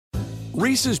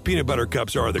Reese's peanut butter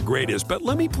cups are the greatest, but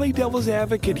let me play devil's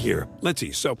advocate here. Let's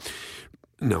see. So,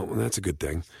 no, that's a good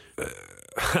thing.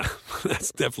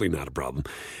 That's definitely not a problem.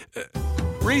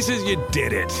 Reese's, you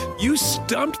did it. You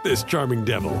stumped this charming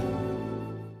devil.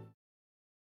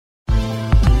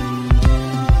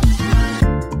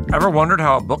 Ever wondered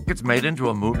how a book gets made into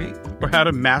a movie? Or how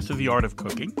to master the art of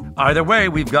cooking? Either way,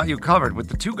 we've got you covered with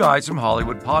the Two Guys from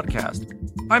Hollywood podcast.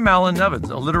 I'm Alan Nevins,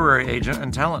 a literary agent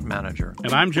and talent manager.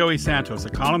 And I'm Joey Santos, a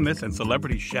columnist and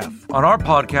celebrity chef. On our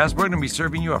podcast, we're going to be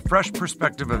serving you a fresh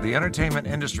perspective of the entertainment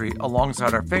industry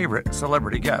alongside our favorite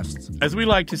celebrity guests. As we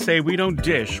like to say, we don't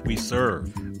dish, we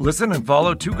serve. Listen and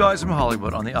follow Two Guys from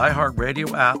Hollywood on the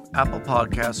iHeartRadio app, Apple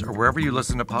Podcasts, or wherever you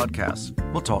listen to podcasts.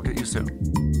 We'll talk at you soon.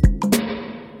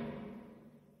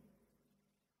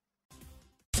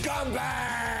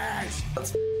 Scumbags!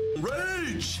 Let's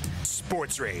rage!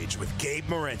 Sports Rage with Gabe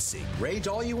Morency. Rage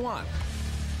all you want.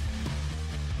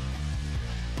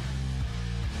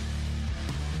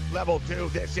 Level 2,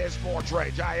 this is Sports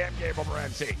Rage. I am Gabe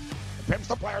Morency. The pimps,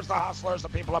 the players, the hustlers, the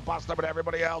people that bust them, and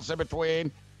everybody else in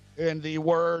between. In the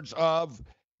words of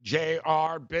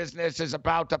JR, business is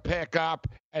about to pick up,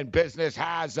 and business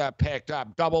has picked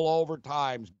up. Double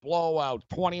overtimes, blowouts,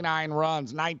 29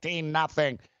 runs,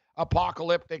 19-0.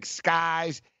 Apocalyptic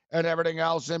skies and everything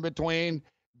else in between.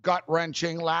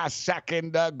 Gut-wrenching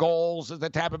last-second goals as the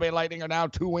Tampa Bay Lightning are now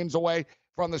 2 wins away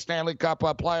from the Stanley Cup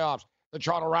playoffs. The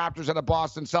Toronto Raptors and the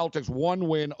Boston Celtics 1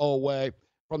 win away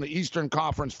from the Eastern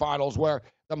Conference Finals, where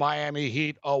the Miami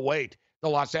Heat await. The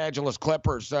Los Angeles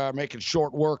Clippers making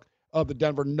short work of the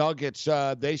Denver Nuggets.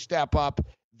 They step up,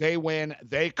 they win,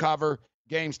 they cover.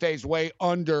 Game stays way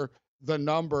under the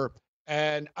number.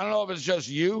 And I don't know if it's just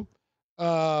you,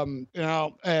 and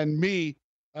me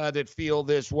that feel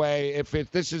this way. If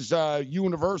this is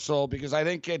universal, because I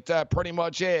think it pretty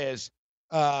much is.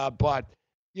 But,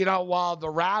 while the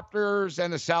Raptors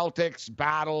and the Celtics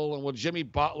battle, and when Jimmy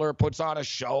Butler puts on a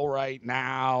show right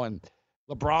now, and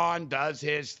LeBron does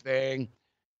his thing,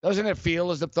 doesn't it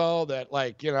feel as if, though, that,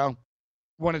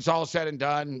 when it's all said and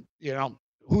done,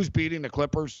 who's beating the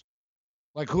Clippers?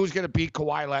 Who's going to beat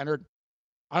Kawhi Leonard?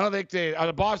 I don't think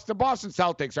the Boston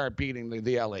Celtics aren't beating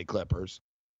the LA Clippers.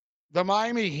 The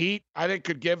Miami Heat, I think,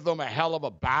 could give them a hell of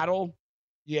a battle.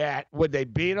 Yeah, would they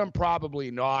beat them?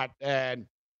 Probably not. And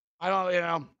I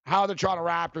don't, how the Toronto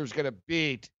Raptors going to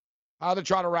beat, how the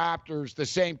Toronto Raptors, the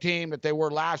same team that they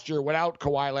were last year without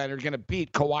Kawhi Leonard, going to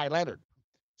beat Kawhi Leonard.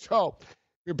 So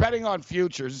you're betting on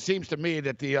futures. It seems to me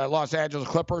that the Los Angeles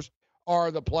Clippers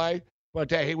are the play. But,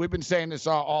 hey, we've been saying this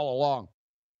all along.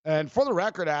 And for the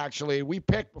record, actually, we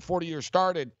picked before the year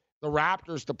started the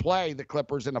Raptors to play the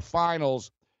Clippers in the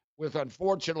finals, with,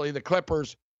 unfortunately, the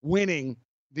Clippers winning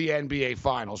the NBA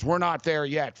Finals. We're not there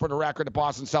yet. For the record, the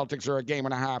Boston Celtics are a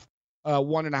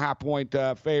 1.5 point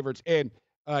favorites in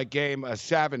Game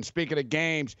 7. Speaking of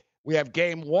games, we have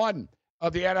Game 1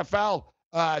 of the NFL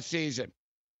season.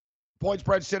 Point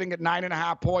spread sitting at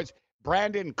 9.5 points.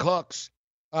 Brandon Cooks,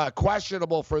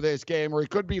 questionable for this game, or he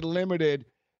could be limited.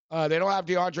 They don't have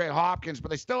DeAndre Hopkins, but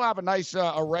they still have a nice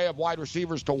array of wide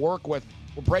receivers to work with.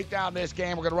 We'll break down this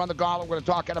game. We're going to run the gauntlet. We're going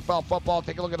to talk NFL football,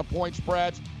 take a look at the point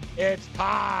spreads. It's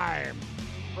time.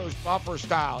 Bruce Buffer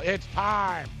style. It's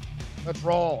time. Let's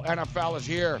roll. NFL is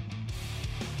here.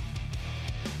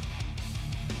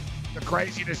 The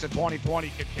craziness of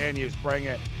 2020 continues. Bring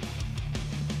it.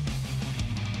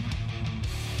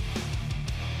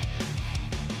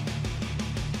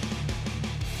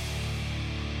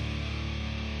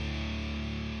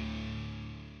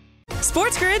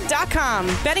 SportsGrid.com.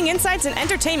 Betting insights and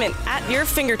entertainment at your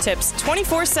fingertips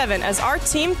 24/7 as our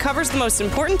team covers the most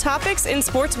important topics in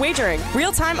sports wagering.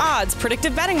 Real-time odds,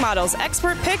 predictive betting models,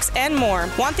 expert picks, and more.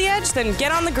 Want the edge? Then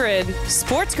get on the grid.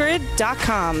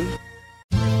 SportsGrid.com.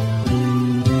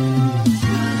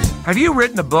 Have you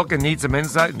written a book and need some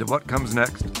insight into what comes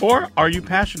next? Or are you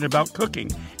passionate about cooking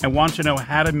and want to know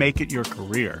how to make it your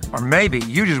career? Or maybe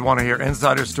you just want to hear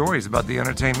insider stories about the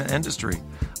entertainment industry.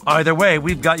 Either way,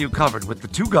 we've got you covered with the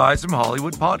Two Guys from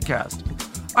Hollywood podcast.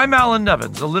 I'm Alan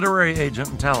Nevins, a literary agent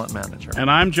and talent manager.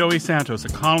 And I'm Joey Santos, a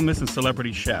columnist and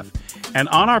celebrity chef. And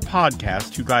on our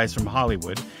podcast, Two Guys from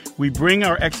Hollywood, we bring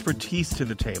our expertise to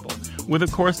the table with,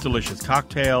 of course, delicious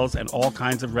cocktails and all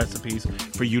kinds of recipes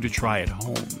for you to try at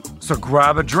home. So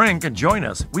grab a drink and join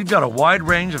us. We've got a wide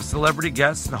range of celebrity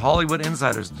guests and Hollywood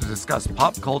insiders to discuss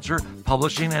pop culture,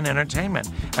 publishing, and entertainment.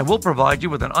 And we'll provide you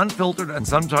with an unfiltered and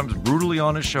sometimes brutally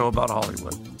honest show about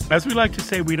Hollywood. As we like to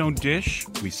say, we don't dish,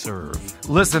 we serve.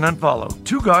 Listen and follow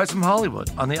Two Guys from Hollywood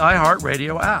on the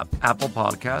iHeartRadio app, Apple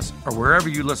Podcasts, or wherever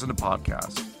you listen to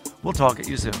podcasts. We'll talk at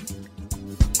you soon.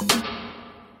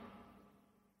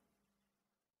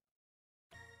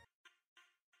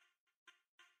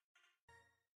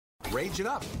 Rage it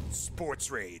up. Sports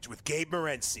Rage with Gabe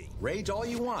Morency. Rage all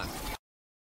you want.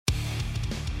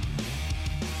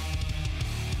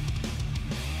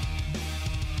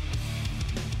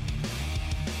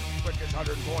 Quickest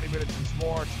 120 minutes in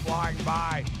sports, flying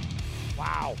by.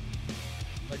 Wow.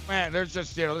 Like, man, there's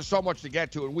just, there's so much to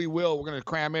get to, and we're going to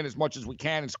cram in as much as we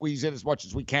can and squeeze in as much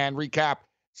as we can, recap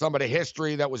some of the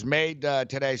history that was made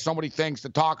today. So many things to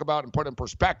talk about and put in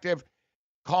perspective.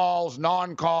 Calls,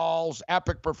 non-calls,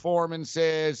 epic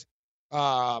performances,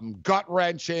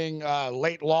 gut-wrenching,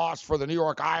 late loss for the New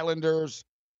York Islanders,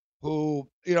 who,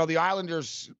 the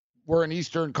Islanders were in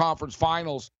Eastern Conference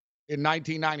Finals in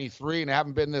 1993 and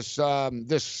haven't been this far.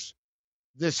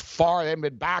 They haven't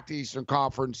been back to Eastern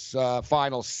Conference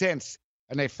Finals since,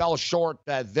 and they fell short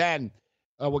then.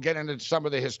 We'll get into some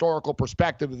of the historical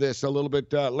perspective of this a little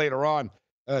bit later on,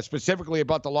 specifically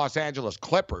about the Los Angeles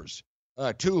Clippers,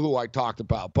 too, who I talked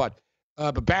about. But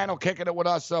Babano kicking it with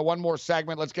us, one more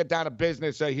segment. Let's get down to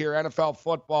business here, NFL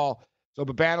football. So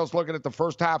Babano's looking at the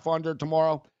first half under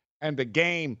tomorrow and the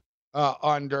game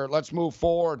under. Let's move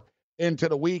forward into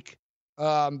the week.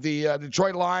 The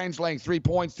Detroit Lions laying 3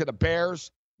 points to the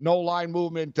Bears. No line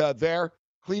movement there.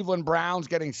 Cleveland Browns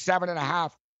getting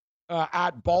 7.5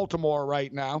 at Baltimore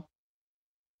right now.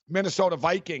 Minnesota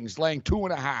Vikings laying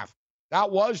 2.5.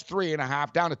 That was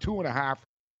 3.5, down to 2.5.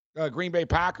 Green Bay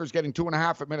Packers getting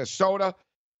 2.5 at Minnesota.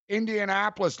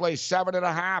 Indianapolis lays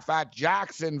 7.5 at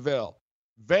Jacksonville.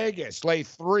 Vegas lay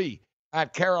 3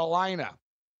 at Carolina.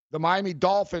 The Miami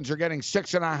Dolphins are getting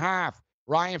 6.5.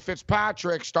 Ryan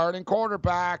Fitzpatrick, starting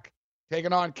quarterback,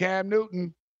 taking on Cam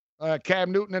Newton.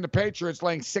 Cam Newton and the Patriots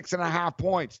laying 6.5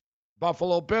 points.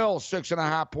 Buffalo Bills,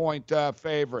 6.5-point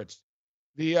favorites.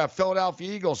 The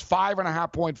Philadelphia Eagles,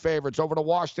 5.5-point favorites over the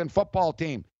Washington football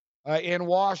team in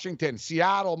Washington.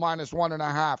 Seattle,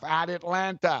 -1.5 at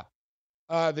Atlanta.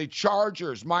 The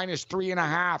Chargers,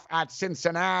 -3.5 at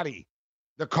Cincinnati.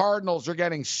 The Cardinals are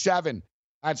getting 7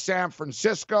 at San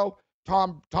Francisco.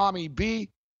 Tommy B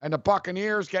and the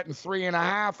Buccaneers getting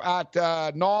 3.5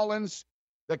 at Nolans.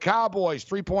 The Cowboys,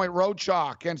 3-point road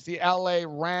chalk against the L.A.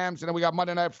 Rams. And then we got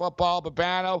Monday Night Football.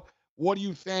 Babano, what do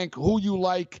you think? Who you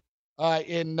like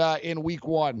in week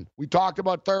one? We talked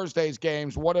about Thursday's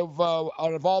games. Out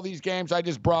of all these games I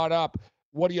just brought up,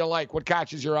 what do you like? What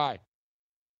catches your eye?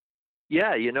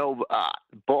 Yeah,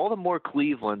 Baltimore,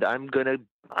 Cleveland, I'm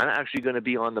actually going to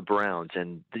be on the Browns.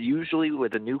 And usually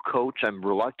with a new coach, I'm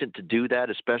reluctant to do that,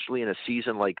 especially in a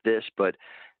season like this. But,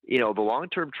 the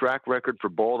long-term track record for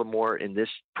Baltimore in this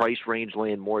price range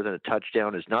laying more than a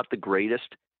touchdown is not the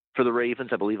greatest for the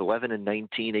Ravens. I believe 11 and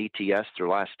 19 ATS, their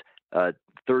last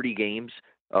 30 games,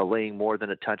 laying more than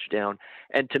a touchdown.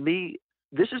 And to me,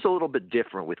 this is a little bit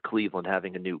different with Cleveland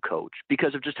having a new coach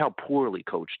because of just how poorly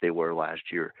coached they were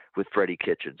last year with Freddie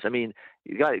Kitchens. I mean,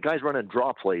 guys running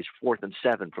draw plays 4th and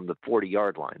 7 from the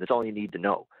 40-yard line. That's all you need to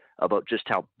know about just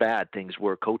how bad things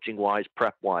were coaching-wise,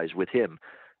 prep-wise with him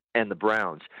and the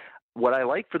Browns. What I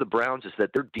like for the Browns is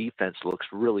that their defense looks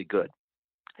really good.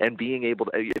 And being able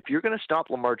to, if you're going to stop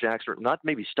Lamar Jackson, not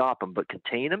maybe stop him, but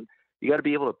contain him, you got to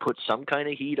be able to put some kind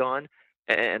of heat on.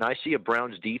 And I see a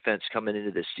Browns defense coming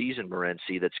into this season,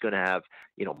 Morency, that's going to have,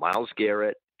 Myles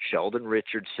Garrett, Sheldon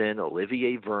Richardson,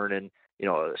 Olivier Vernon,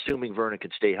 assuming Vernon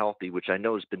can stay healthy, which I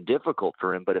know has been difficult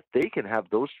for him. But if they can have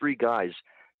those three guys,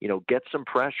 get some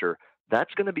pressure,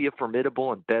 that's going to be a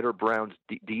formidable and better Browns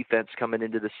defense coming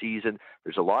into the season.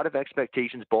 There's a lot of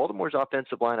expectations. Baltimore's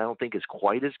offensive line, I don't think, is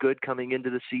quite as good coming into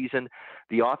the season.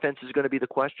 The offense is going to be the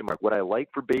question mark. What I like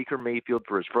for Baker Mayfield,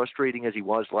 for as frustrating as he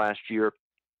was last year,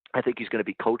 I think he's going to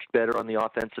be coached better on the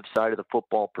offensive side of the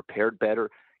football, prepared better.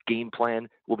 Game plan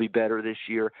will be better this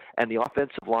year. And the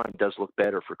offensive line does look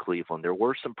better for Cleveland. There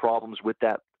were some problems with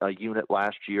that unit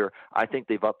last year. I think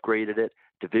they've upgraded it.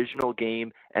 Divisional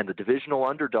game, and the divisional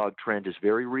underdog trend is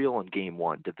very real in game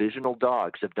one. Divisional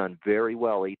dogs have done very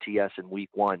well ATS in week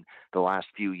one the last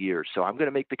few years. So I'm going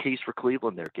to make the case for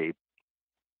Cleveland there, Gabe.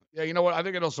 Yeah, you know what? I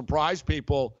think it'll surprise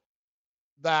people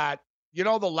that, the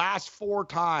last 4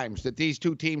 times that these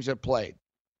two teams have played.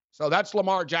 So that's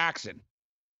Lamar Jackson,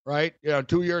 right?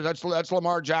 2 years, that's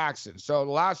Lamar Jackson. So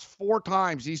the last 4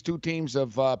 times these two teams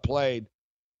have played,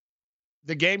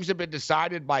 the games have been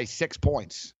decided by 6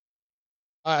 points.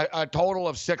 A total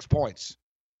of 6 points.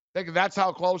 I think that's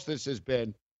how close this has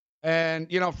been.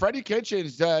 And, Freddie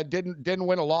Kitchens didn't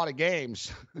win a lot of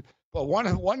games. But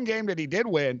one game that he did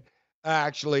win,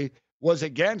 actually, was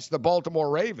against the Baltimore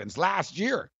Ravens last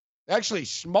year. They actually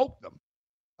smoked them.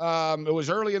 It was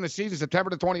early in the season,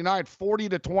 September the 29th,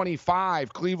 40-25.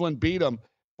 Cleveland beat them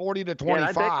 40-25. Yeah,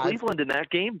 I bet Cleveland in that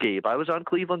game, Gabe. I was on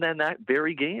Cleveland in that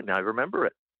very game. I remember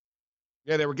it.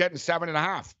 Yeah, they were getting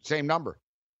 7.5. Same number.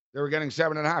 They were getting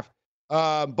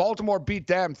 7.5. Baltimore beat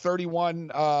them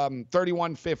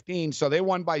 31-15, so they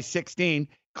won by 16.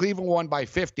 Cleveland won by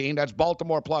 15. That's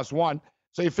Baltimore +1.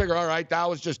 So you figure, all right, that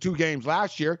was just 2 games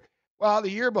last year. Well, the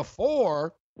year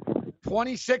before,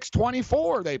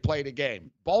 26-24, they played a game.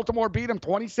 Baltimore beat them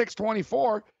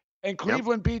 26-24, and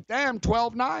Cleveland beat them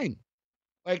 12-9.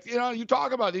 Like, you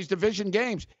talk about these division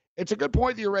games. It's a good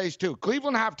point that you raised, too.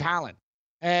 Cleveland have talent,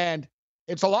 and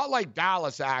it's a lot like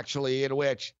Dallas, actually, in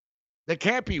which they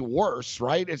can't be worse,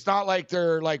 right? It's not like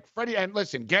they're like Freddie. And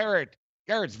listen, Garrett's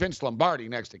Vince Lombardi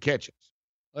next to Kitchens.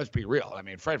 Let's be real. I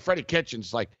mean, Freddie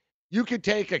Kitchens, like, you could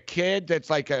take a kid that's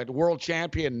like a world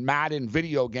champion Madden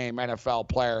video game NFL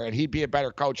player, and he'd be a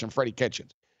better coach than Freddie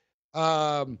Kitchens.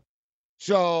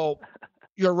 So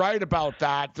you're right about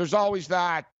that. There's always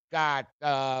there's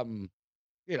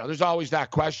always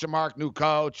that question mark, new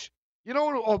coach. You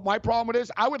know what my problem with is?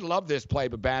 I would love this play,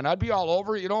 Babban. I'd be all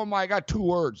over it. I got 2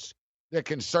 words that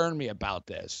concern me about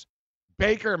this.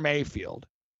 Baker Mayfield.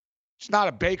 It's not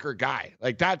a Baker guy.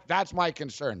 Like, that's my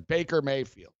concern. Baker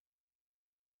Mayfield.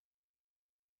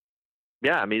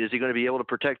 Yeah, I mean, is he going to be able to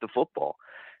protect the football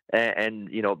and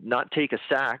not take a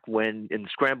sack and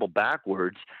scramble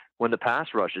backwards when the pass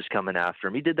rush is coming after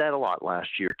him? He did that a lot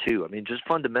last year too. I mean, just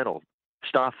fundamental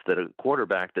stuff that a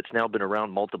quarterback that's now been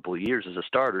around multiple years as a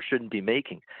starter shouldn't be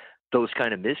making, those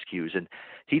kind of miscues. And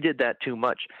he did that too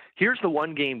much. Here's the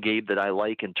one game, Gabe, that I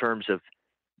like in terms of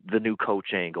the new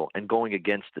coach angle and going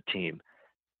against the team.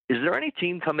 Is there any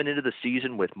team coming into the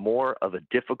season with more of a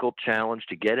difficult challenge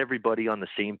to get everybody on the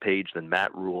same page than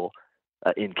Matt Rule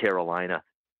in Carolina?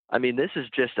 I mean, this is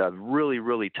just a really,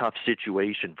 really tough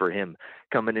situation for him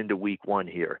coming into week 1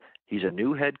 here. He's a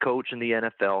new head coach in the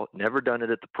NFL, never done it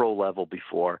at the pro level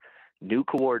before, new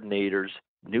coordinators,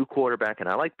 new quarterback, and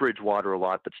I like Bridgewater a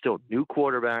lot, but still new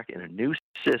quarterback in a new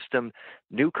system,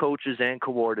 new coaches and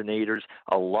coordinators,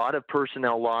 a lot of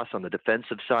personnel loss on the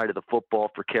defensive side of the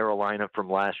football for Carolina from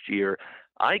last year.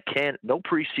 No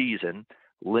preseason,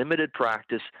 limited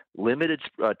practice, limited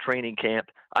training camp.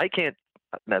 I can't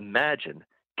imagine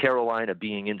Carolina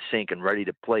being in sync and ready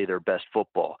to play their best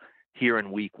football here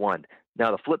in week 1.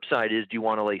 Now, the flip side is, do you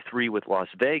want to lay 3 with Las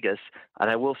Vegas? And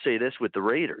I will say this with the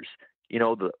Raiders.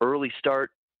 The early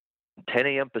start, 10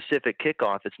 a.m. Pacific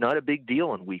kickoff, it's not a big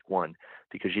deal in week 1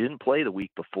 because you didn't play the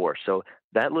week before. So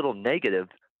that little negative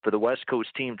for the West Coast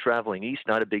team traveling east,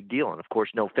 not a big deal. And, of course,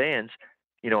 no fans,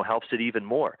 helps it even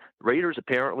more. Raiders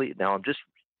apparently, now I'm just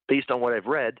based on what I've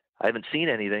read, I haven't seen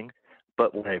anything,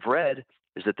 but what I've read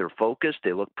is that they're focused.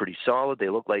 They look pretty solid. They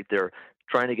look like they're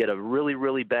trying to get a really,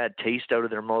 really bad taste out of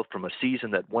their mouth from a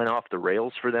season that went off the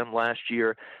rails for them last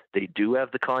year. They do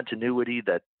have the continuity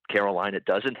that Carolina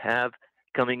doesn't have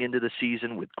coming into the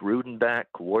season with Gruden back,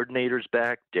 coordinators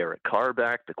back, Derek Carr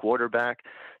back, the quarterback.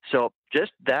 So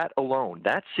just that alone,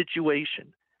 that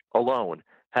situation alone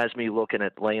has me looking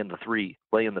at laying the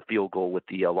field goal with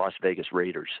the Las Vegas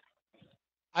Raiders.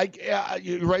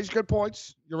 You raise good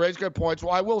points.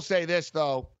 Well, I will say this,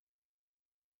 though.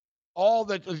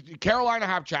 Carolina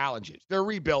have challenges. They're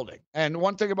rebuilding. And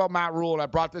one thing about Matt Rule, and I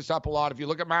brought this up a lot, if you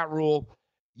look at Matt Rule,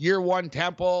 year 1,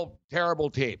 Temple, terrible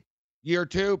team. Year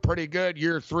 2, pretty good.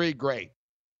 Year 3, great.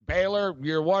 Baylor,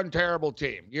 year 1, terrible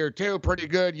team. Year 2, pretty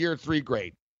good. Year 3,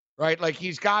 great. Right? Like,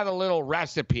 he's got a little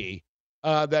recipe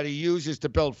that he uses to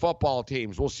build football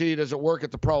teams. We'll see, does it work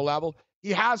at the pro level?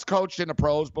 He has coached in the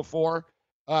pros before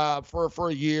for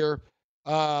a year.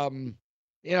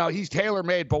 He's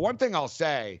tailor-made. But one thing I'll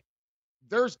say,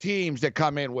 there's teams that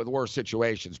come in with worse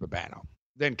situations, Babano,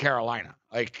 than Carolina.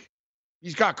 Like,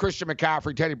 he's got Christian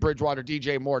McCaffrey, Teddy Bridgewater,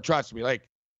 DJ Moore. Trust me, like,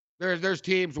 there's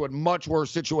teams with much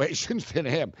worse situations than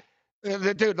him.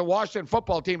 The Washington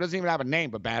football team doesn't even have a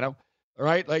name, Babano. All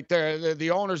right? Like,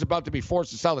 the owner's about to be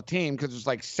forced to sell the team because there's,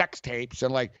 like, sex tapes.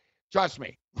 And, like, trust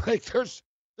me, like, there's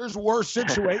worse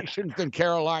situations than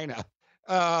Carolina.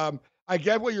 I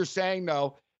get what you're saying,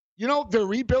 though. They're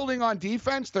rebuilding on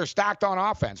defense. They're stacked on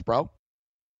offense, bro.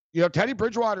 Teddy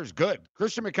Bridgewater's good.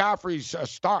 Christian McCaffrey's a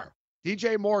star.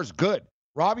 DJ Moore's good.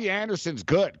 Robbie Anderson's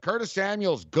good. Curtis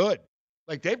Samuel's good.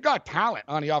 Like, they've got talent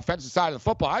on the offensive side of the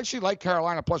football. I actually like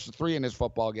Carolina plus the 3 in this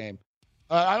football game.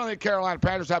 I don't think Carolina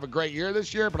Panthers have a great year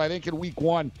this year, but I think in week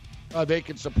 1 they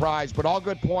can surprise. But all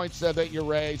good points that you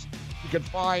raised. You can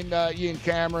find Ian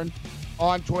Cameron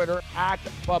on Twitter at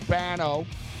Babano.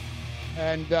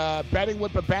 And Betting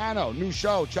with Babano, new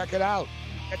show. Check it out.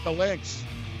 Get the links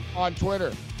on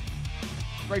Twitter.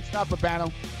 Great stuff,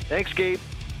 Babano. Thanks, Gabe.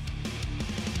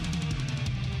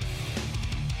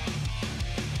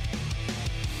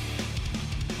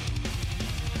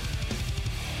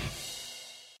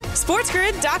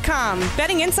 SportsGrid.com.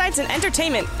 Betting insights and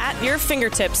entertainment at your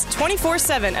fingertips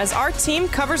 24/7 as our team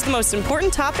covers the most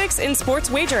important topics in sports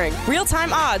wagering.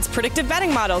 Real-time odds, predictive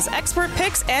betting models, expert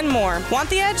picks, and more. Want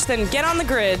the edge? Then get on the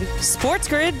grid.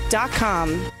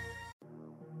 SportsGrid.com.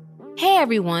 Hey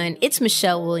everyone, it's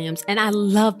Michelle Williams, and I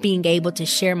love being able to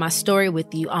share my story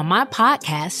with you on my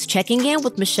podcast, Checking In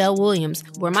with Michelle Williams,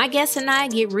 where my guests and I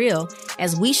get real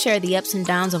as we share the ups and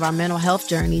downs of our mental health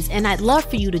journeys, and I'd love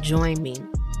for you to join me.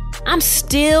 I'm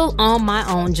still on my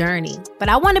own journey, but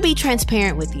I want to be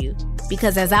transparent with you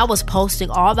because as I was posting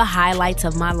all the highlights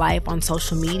of my life on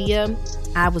social media,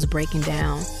 I was breaking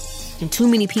down. And too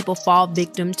many people fall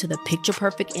victim to the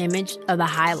picture-perfect image of the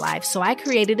high life, so I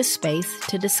created a space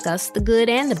to discuss the good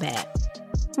and the bad.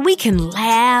 We can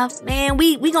laugh, man,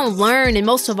 we gonna learn, and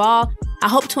most of all, I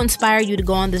hope to inspire you to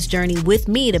go on this journey with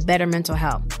me to better mental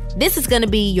health. This is gonna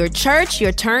be your church,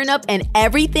 your turn-up, and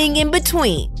everything in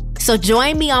between. So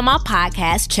join me on my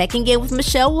podcast, Checking In with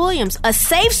Michelle Williams, a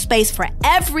safe space for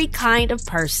every kind of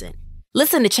person.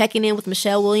 Listen to Checking In with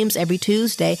Michelle Williams every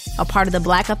Tuesday, a part of the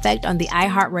Black Effect on the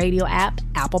iHeartRadio app,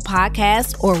 Apple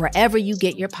Podcasts, or wherever you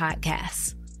get your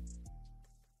podcasts.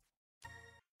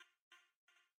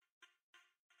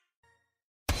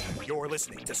 You're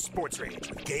listening to Sports Rage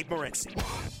with Gabe Morency.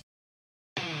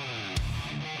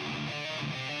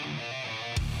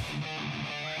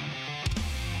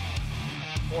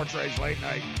 Sports Rage Late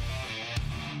Night.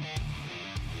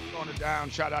 Going it down.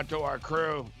 Shout out to our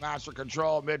crew, Master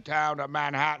Control, Midtown,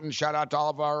 Manhattan. Shout out to all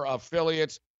of our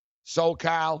affiliates,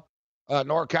 SoCal,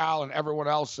 NorCal, and everyone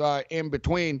else in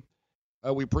between.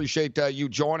 We appreciate you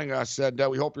joining us, and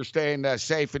we hope you're staying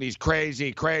safe in these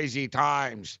crazy, crazy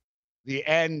times. The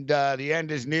end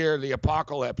is near. The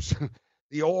apocalypse,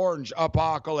 the orange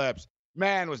apocalypse.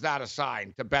 Man, was that a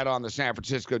sign to bet on the San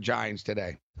Francisco Giants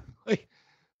today?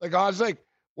 like I was like,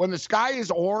 when the sky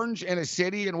is orange in a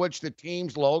city in which the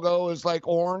team's logo is like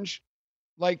orange,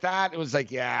 like that, it was like,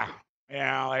 yeah,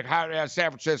 like how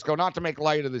San Francisco, not to make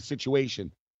light of the situation,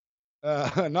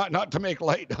 not to make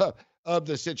light of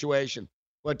the situation,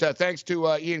 but thanks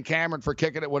to Ian Cameron for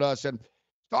kicking it with us and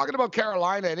talking about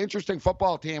Carolina, an interesting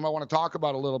football team I want to talk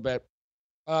about a little bit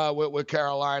with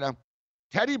Carolina.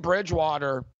 Teddy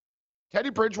Bridgewater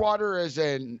is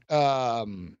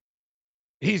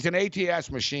he's an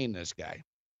ATS machine, this guy.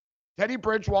 Teddy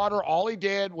Bridgewater, all he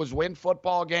did was win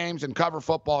football games and cover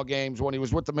football games when he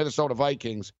was with the Minnesota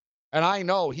Vikings. And I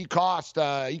know he cost me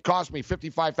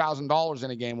 $55,000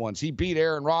 in a game once. He beat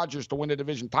Aaron Rodgers to win the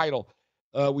division title.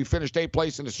 We finished 8th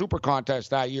place in the Super Contest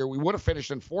that year. We would have finished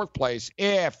in 4th place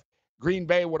if Green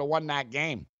Bay would have won that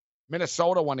game.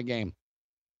 Minnesota won the game.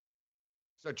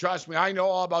 So trust me, I know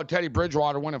all about Teddy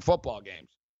Bridgewater winning football games.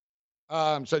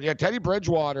 Teddy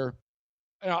Bridgewater,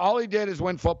 all he did is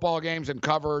win football games and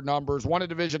cover numbers. Won a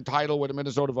division title with the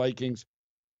Minnesota Vikings.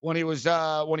 When he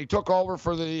took over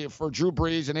for Drew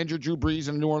Brees and injured Drew Brees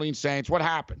and the New Orleans Saints, what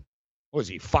happened? Was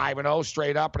he 5-0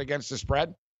 straight up and against the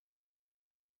spread?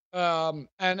 And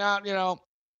a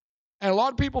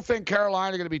lot of people think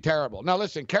Carolina are going to be terrible. Now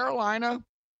listen, Carolina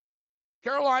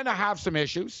have some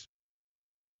issues.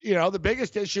 The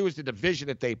biggest issue is the division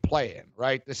that they play in,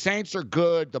 right? The Saints are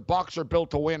good. The Bucs are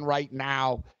built to win right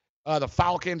now. The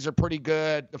Falcons are pretty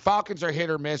good. The Falcons are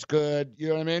hit or miss good. You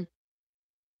know what I mean?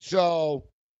 So,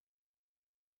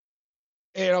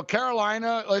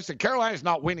 Carolina's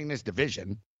not winning this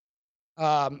division.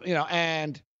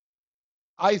 And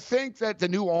I think that the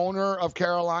new owner of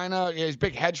Carolina is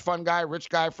big hedge fund guy, rich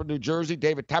guy from New Jersey,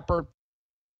 David Tepper.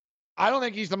 I don't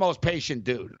think he's the most patient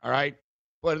dude, all right?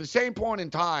 But at the same point in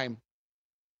time,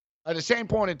 he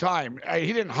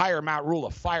didn't hire Matt Rule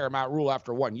or fire Matt Rule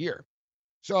after 1 year.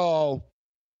 So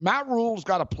Matt Rule's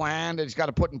got a plan that he's got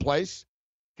to put in place.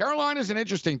 Carolina's an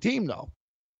interesting team, though.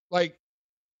 Like,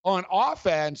 on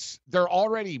offense, they're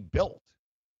already built.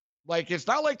 Like, it's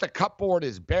not like the cupboard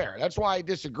is bare. That's why I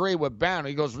disagree with Ben.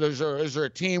 He goes, is there a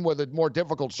team with a more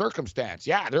difficult circumstance?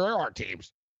 Yeah, there are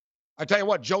teams. I tell you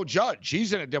what, Joe Judge,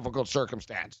 he's in a difficult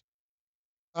circumstance.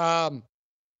 Listen,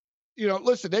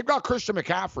 they've got Christian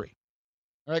McCaffrey.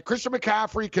 All right, Christian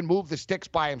McCaffrey can move the sticks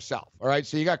by himself. All right,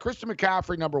 so you got Christian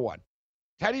McCaffrey, number one.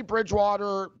 Teddy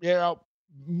Bridgewater,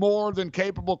 more than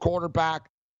capable quarterback.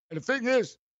 And the thing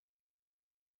is,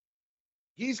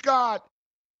 he's got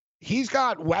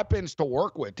weapons to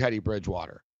work with, Teddy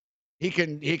Bridgewater. He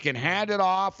can hand it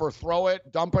off or throw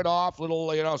it, dump it off,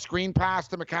 little, screen pass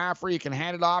to McCaffrey. He can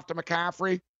hand it off to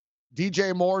McCaffrey.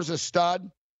 DJ Moore's a stud.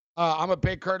 I'm a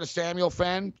big Curtis Samuel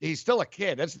fan. He's still a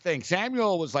kid. That's the thing.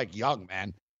 Samuel was young,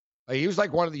 man. He was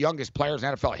one of the youngest players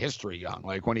in NFL history young,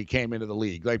 when he came into the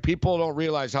league. People don't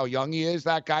realize how young he is,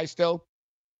 that guy still.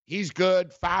 He's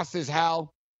good, fast as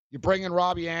hell. You bring in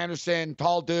Robbie Anderson,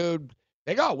 tall dude.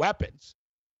 They got weapons.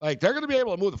 Like, they're going to be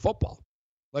able to move the football.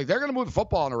 Like, they're going to move the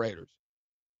football on the Raiders.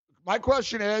 My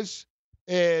question is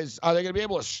are they going to be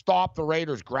able to stop the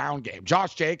Raiders' ground game?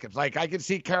 Josh Jacobs, like, I can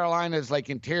see Carolina's, like,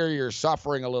 interior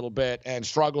suffering a little bit and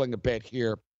struggling a bit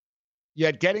here.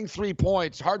 Yet getting 3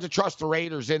 points, hard to trust the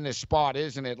Raiders in this spot,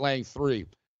 isn't it, laying 3?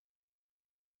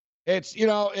 It's,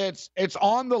 it's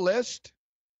on the list,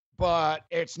 but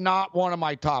it's not one of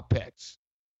my top picks.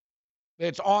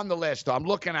 It's on the list. I'm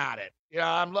looking at it. Yeah,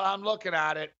 I'm looking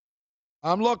at it.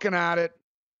 I'm looking at it.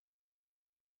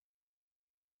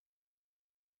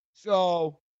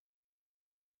 So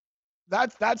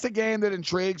that's a game that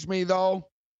intrigues me, though.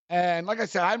 And like I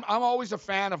said, I'm always a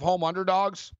fan of home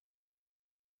underdogs.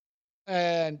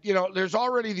 And, there's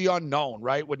already the unknown,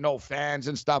 right, with no fans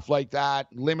and stuff like that.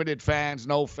 Limited fans,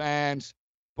 no fans.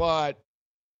 But,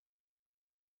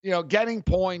 getting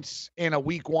points in a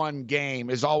week 1 game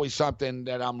is always something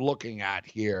that I'm looking at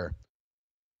here.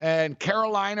 And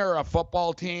Carolina are a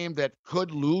football team that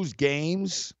could lose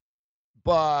games,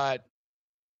 but,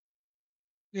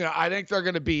 I think they're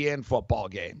going to be in football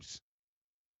games.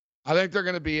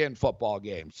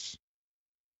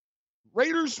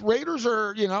 Raiders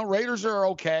are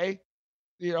okay.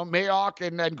 Mayock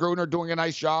and Gruden are doing a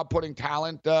nice job putting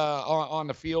talent on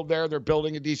the field there. They're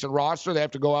building a decent roster. They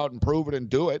have to go out and prove it and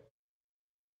do it.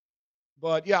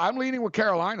 But, yeah, I'm leaning with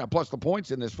Carolina plus the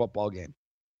points in this football game.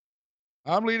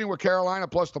 I'm leaning with Carolina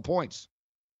plus the points.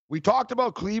 We talked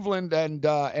about Cleveland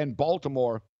and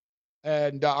Baltimore.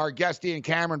 And our guest, Ian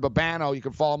Cameron Babano, you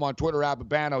can follow him on Twitter at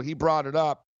Babano. He brought it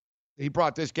up. He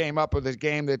brought this game up with this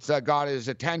game that's got his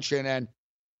attention. And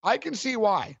I can see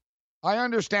why. I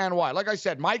understand why. Like I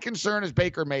said, my concern is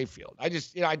Baker Mayfield.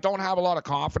 I don't have a lot of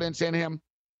confidence in him.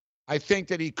 I think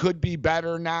that he could be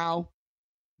better now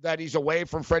that he's away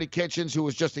from Freddie Kitchens, who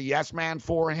was just a yes man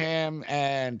for him.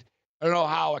 And I don't know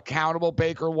how accountable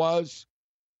Baker was.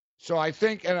 So I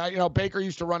think, and Baker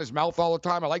used to run his mouth all the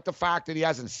time. I like the fact that he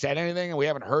hasn't said anything and we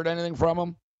haven't heard anything from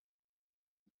him.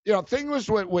 Thing was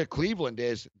with Cleveland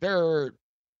is they're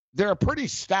a pretty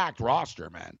stacked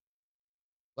roster, man.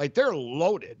 Like, they're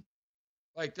loaded.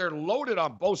 Like, they're loaded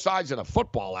on both sides of the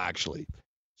football, actually.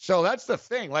 So that's the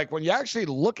thing. Like, when you actually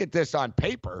look at this on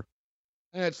paper,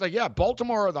 and it's like, yeah,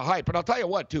 Baltimore are the hype. But I'll tell you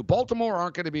what, too. Baltimore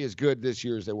aren't going to be as good this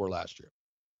year as they were last year.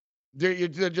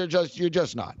 You're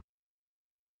just not.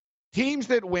 Teams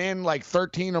that win like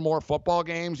 13 or more football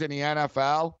games in the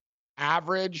NFL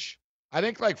average, I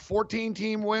think, like 14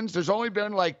 team wins. There's only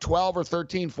been like 12 or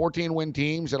 13, 14 win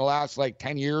teams in the last like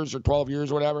 10 years or 12 years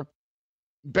or whatever.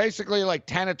 Basically, like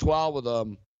 10 to 12 of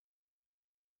them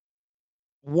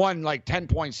won like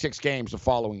 10.6 games the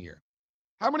following year.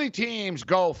 How many teams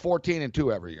go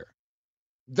 14-2 every year?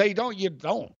 You don't. You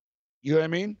know what I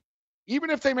mean?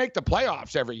 Even if they make the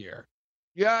playoffs every year.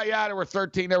 Yeah, they were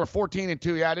 13. They were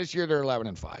 14-2. Yeah, this year they're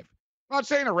 11-5. I'm not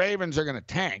saying the Ravens are going to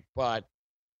tank, but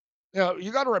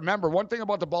you got to remember one thing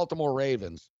about the Baltimore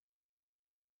Ravens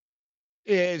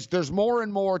is there's more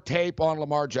and more tape on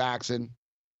Lamar Jackson.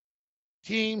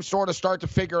 Teams sort of start to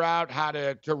figure out how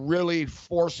to really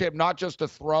force him not just to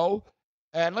throw.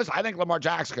 And listen, I think Lamar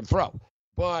Jackson can throw,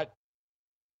 but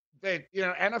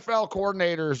NFL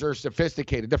coordinators are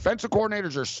sophisticated. Defensive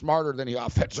coordinators are smarter than the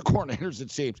offensive coordinators, it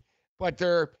seems. But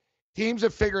their teams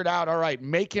have figured out, all right,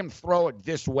 make him throw it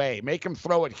this way. Make him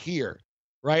throw it here,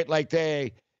 right? Like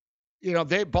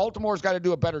Baltimore's got to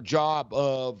do a better job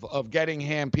of getting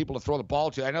him people to throw the ball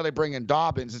to. I know they bring in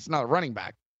Dobbins. It's not a running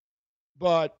back.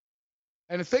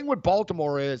 And the thing with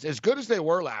Baltimore is, as good as they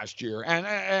were last year,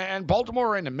 and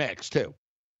Baltimore are in the mix too.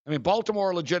 I mean, Baltimore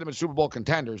are legitimate Super Bowl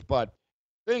contenders, but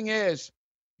thing is,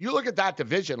 you look at that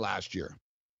division last year.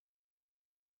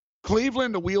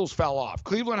 Cleveland, the wheels fell off.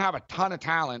 Cleveland have a ton of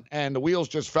talent, and the wheels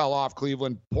just fell off.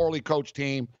 Cleveland, poorly coached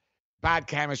team, bad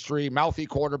chemistry, mouthy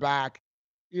quarterback.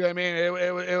 You know what I mean?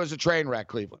 It was a train wreck,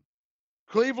 Cleveland.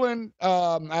 Cleveland,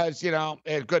 as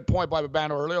a good point by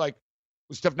Babano earlier, like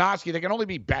with Stefanski, they can only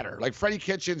be better. Like Freddie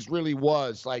Kitchens really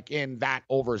was like in that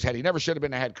over his head. He never should have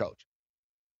been a head coach.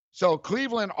 So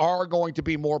Cleveland are going to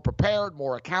be more prepared,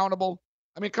 more accountable.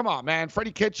 I mean, come on, man.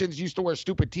 Freddie Kitchens used to wear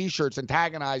stupid T-shirts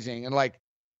antagonizing and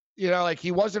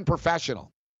he wasn't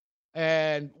professional.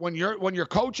 And when your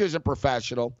coach isn't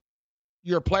professional,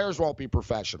 your players won't be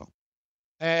professional.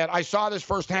 And I saw this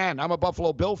firsthand. I'm a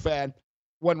Buffalo Bill fan.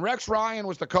 When Rex Ryan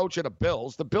was the coach of the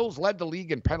Bills led the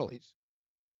league in penalties.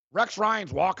 Rex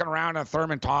Ryan's walking around in a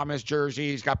Thurman Thomas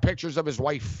jersey. He's got pictures of his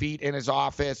wife's feet in his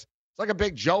office. It's like a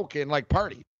big joke in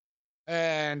party.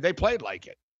 And they played like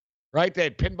it, right? They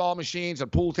had pinball machines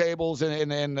and pool tables in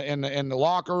the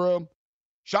locker room.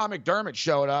 Sean McDermott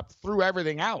showed up, threw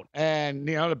everything out. And,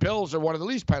 the Bills are one of the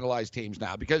least penalized teams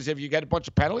now because if you get a bunch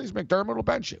of penalties, McDermott will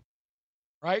bench you,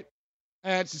 right?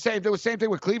 And it's the same. It was the same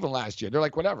thing with Cleveland last year. They're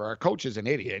like, whatever, our coach is an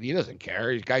idiot. He doesn't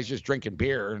care. This guy's just drinking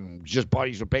beer and just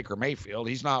buddies with Baker Mayfield.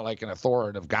 He's not like an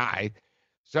authoritative guy.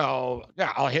 So,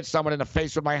 yeah, I'll hit someone in the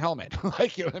face with my helmet.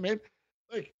 Like, you know what I mean?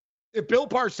 Like, if Bill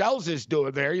Parcells is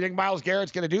doing there, you think Myles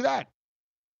Garrett's going to do that?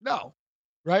 No.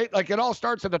 Right? Like, it all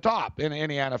starts at the top in the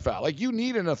NFL. Like, you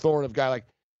need an authoritative guy. Like,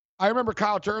 I remember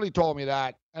Kyle Turley told me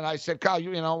that. And I said, Kyle,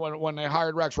 when they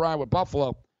hired Rex Ryan with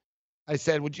Buffalo, I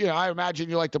said, I imagine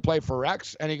you like to play for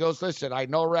Rex? And he goes, listen, I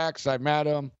know Rex. I met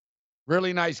him.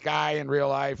 Really nice guy in real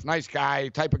life. Nice guy.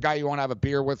 Type of guy you want to have a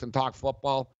beer with and talk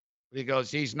football. But he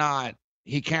goes, he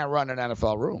can't run an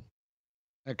NFL room.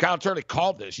 And Kyle Turley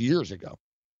called this years ago.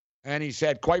 And he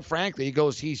said, quite frankly, he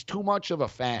goes, he's too much of a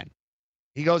fan.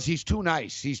 He goes, he's too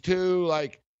nice. He's too,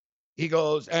 he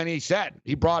goes, and he said,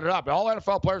 he brought it up. All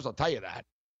NFL players will tell you that.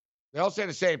 They all say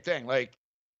the same thing. Like,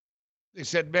 they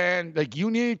said, man, like,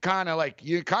 you kind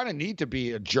of need to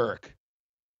be a jerk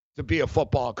to be a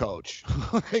football coach.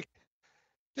 Like,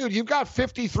 dude, you've got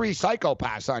 53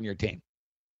 psychopaths on your team.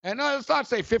 And let's not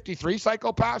say 53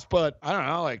 psychopaths, but I don't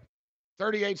know, like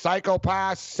 38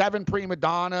 psychopaths, 7 prima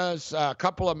donnas, a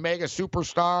couple of mega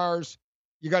superstars.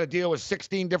 You got to deal with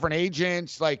 16 different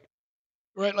agents. Like,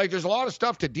 right? Like, there's a lot of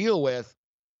stuff to deal with.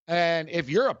 And if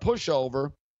you're a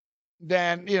pushover,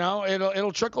 then,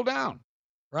 it'll trickle down.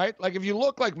 Right? Like, if you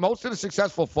look like most of the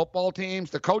successful football teams,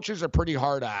 the coaches are pretty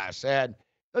hard ass. And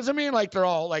doesn't mean like they're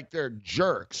all like they're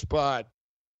jerks, but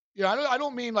I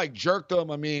don't mean like jerkdom.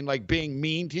 I mean like being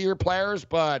mean to your players,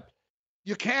 but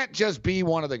you can't just be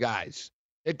one of the guys.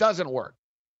 It doesn't work.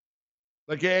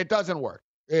 Like, it doesn't work.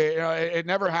 It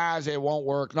never has. It won't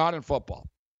work. Not in football.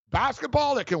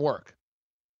 Basketball, it can work.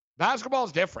 Basketball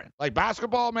is different. Like,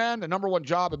 basketball, man, the number one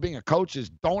job of being a coach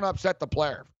is don't upset the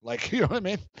player. Like, you know what I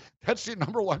mean? That's the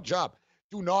number one job.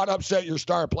 Do not upset your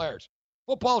star players.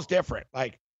 Football's different.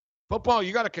 Like, football,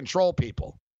 you got to control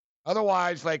people.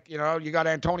 Otherwise, like, you got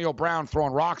Antonio Brown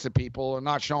throwing rocks at people and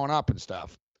not showing up and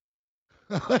stuff.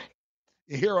 You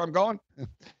hear where I'm going?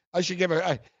 I should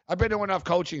I've been to enough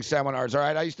coaching seminars, all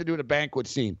right? I used to do the banquet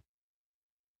scene.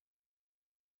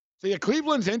 So, yeah,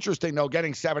 Cleveland's interesting, though,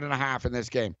 getting 7.5 in this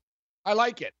game. I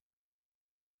like it.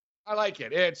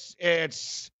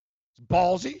 It's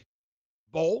ballsy,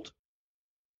 bold,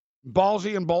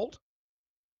 ballsy and bold.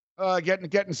 Getting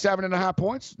 7.5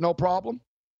 points, no problem.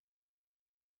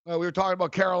 We were talking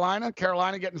about Carolina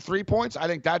getting 3 points. I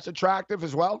think that's attractive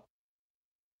as well.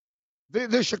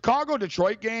 The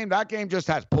Chicago-Detroit game, that game just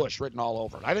has push written all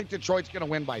over it. I think Detroit's going to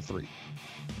win by 3.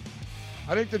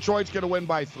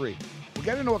 We'll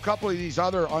get into a couple of these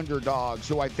other underdogs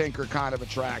who I think are kind of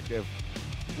attractive.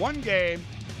 One game,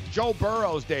 Joe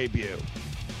Burrow's debut.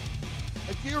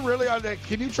 Like, do you really,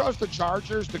 can you trust the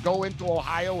Chargers to go into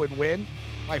Ohio and win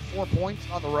by 4 points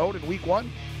on the road in week 1?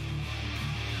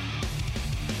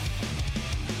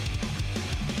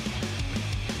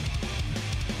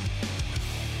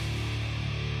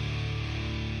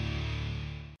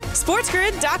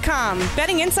 SportsGrid.com.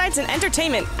 Betting insights and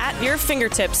entertainment at your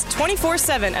fingertips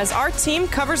 24/7 as our team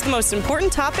covers the most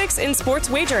important topics in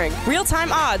sports wagering.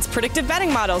 Real-time odds, predictive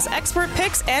betting models, expert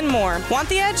picks, and more. Want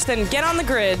the edge? Then get on the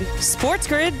grid.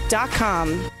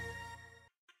 SportsGrid.com.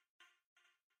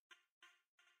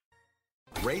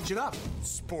 Rage it up.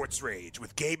 Sports Rage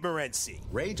with Gabe Morency.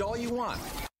 Rage all you want.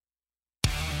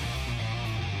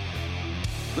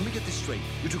 Let me get this straight.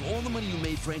 You took all the money you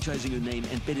made franchising your name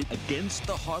and bet it against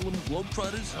the Harlem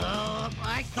Globetrotters?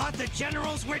 I thought the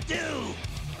Generals were due.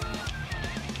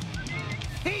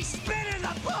 He's spinning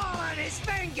the ball on his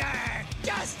finger.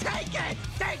 Just take it.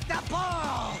 Take the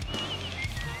ball.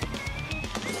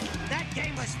 That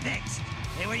game was fixed.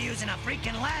 They were using a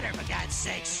freaking ladder, for God's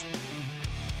sakes.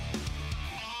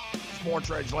 Sports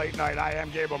Rage Late Night. I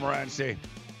am Gabe Morency.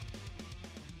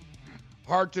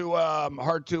 Hard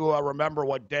to remember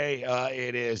what day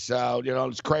it is.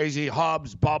 It's crazy.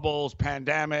 Hubs, bubbles,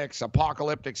 pandemics,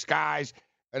 apocalyptic skies,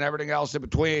 and everything else in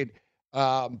between.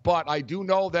 But I do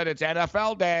know that it's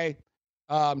NFL Day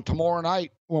tomorrow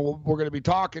night. When we're going to be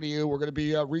talking to you. We're going to be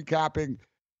recapping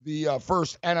the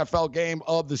first NFL game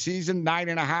of the season,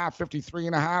 9.5,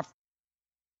 53.5.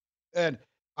 And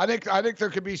I think there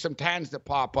could be some 10s that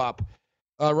pop up.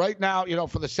 Right now,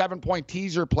 for the 7-point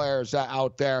teaser players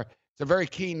out there, it's a very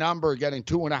key number, getting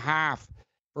 2.5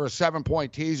 for a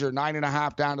 7-point teaser,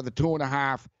 9.5 down to the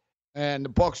 2.5, and the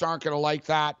books aren't going to like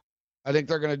that. I think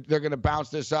they're gonna bounce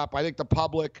this up. I think the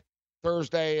public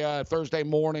Thursday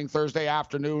morning, Thursday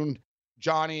afternoon,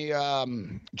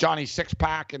 Johnny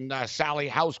Six-Pack and Sally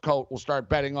Housecoat will start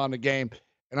betting on the game.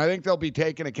 And I think they'll be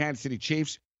taking the Kansas City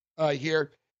Chiefs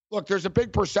here. Look, there's a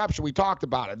big perception. We talked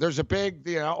about it. There's a big,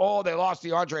 they lost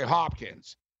DeAndre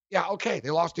Hopkins. Yeah, okay, they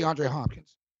lost DeAndre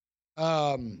Hopkins.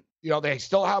 They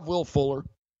still have Will Fuller.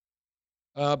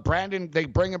 They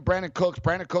bring in Brandon Cooks.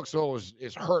 Brandon Cooks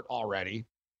is hurt already,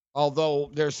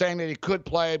 although they're saying that he could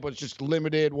play, but it's just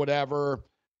limited, whatever.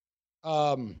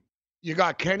 You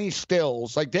got Kenny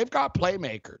Stills. Like, they've got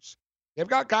playmakers. They've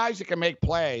got guys that can make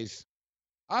plays.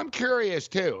 I'm curious,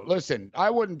 too. Listen, I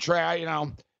wouldn't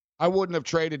have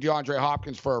traded DeAndre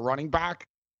Hopkins for a running back.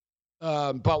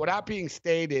 But with that being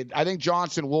stated, I think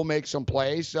Johnson will make some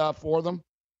plays for them.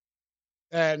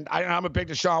 And I'm a big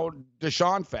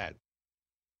Deshaun fan.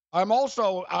 I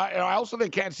also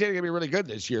think Kansas City is going to be really good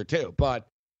this year, too. But,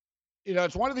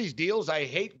 it's one of these deals I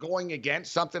hate going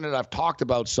against, something that I've talked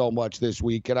about so much this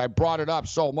week, and I brought it up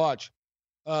so much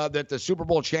that the Super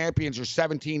Bowl champions are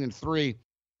 17-3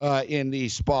 in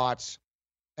these spots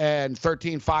and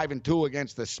 13-5-2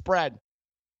 against the spread.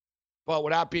 But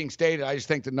with that being stated, I just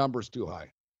think the number is too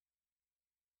high.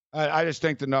 I just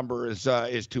think the number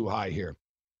is too high here.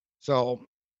 So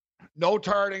no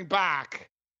turning back.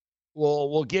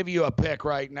 We'll give you a pick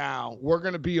right now. We're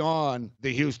going to be on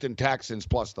the Houston Texans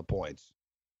plus the points.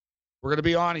 We're going to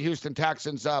be on the Houston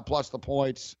Texans plus the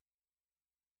points.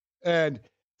 And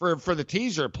for the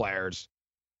teaser players,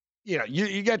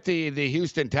 you get the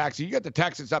Houston Texans. You get the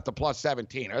Texans up to plus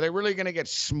 17. Are they really going to get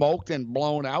smoked and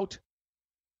blown out?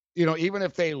 Even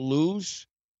if they lose,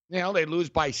 they lose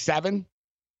by 7.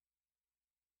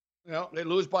 They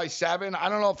lose by 7. I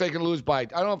don't know if they can lose by. I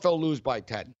don't know if they'll lose by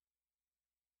 10.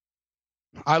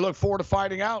 I look forward to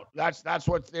finding out. That's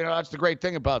what that's the great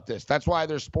thing about this. That's why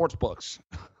there's sports books.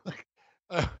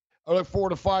 I look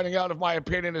forward to finding out if my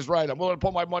opinion is right. I'm willing to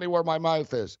put my money where my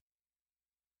mouth is.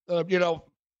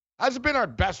 Hasn't been our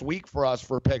best week for us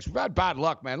for picks. We've had bad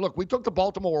luck, man. Look, we took the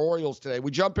Baltimore Orioles today. We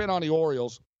jump in on the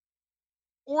Orioles.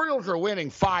 Orioles are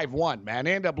winning 5-1, man.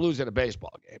 They end up losing a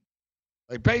baseball game.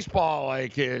 Like, baseball,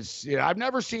 is, I've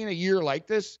never seen a year like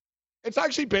this. It's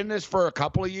actually been this for a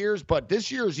couple of years, but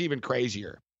this year is even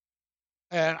crazier.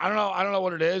 And I don't know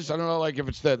what it is. I don't know, if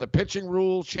it's the pitching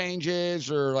rule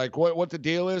changes or, what the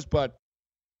deal is. But,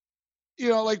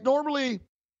 normally,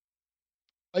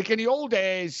 in the old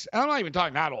days, I'm not even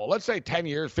talking that old. Let's say 10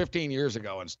 years, 15 years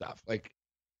ago and stuff.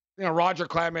 Roger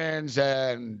Clemens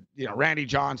and, Randy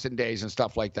Johnson days and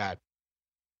stuff like that.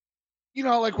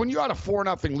 When you had a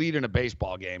 4-0 lead in a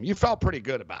baseball game, you felt pretty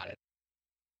good about it.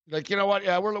 You know what?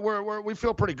 Yeah, we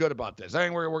feel pretty good about this. I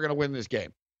think we're going to win this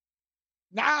game.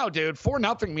 Now, dude,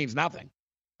 4-0 means nothing.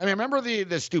 I mean, remember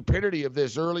the stupidity of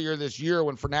this earlier this year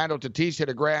when Fernando Tatis hit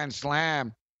a grand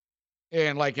slam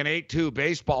in an 8-2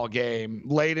 baseball game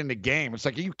late in the game. It's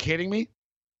are you kidding me?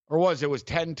 Or was it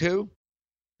 10-2?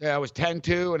 Yeah, it was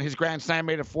 10-2, and his grand slam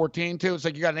made it 14-2. It's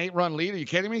you got an 8-run lead. Are you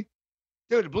kidding me?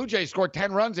 Dude, the Blue Jays scored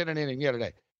 10 runs in an inning the other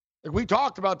day. We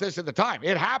talked about this at the time.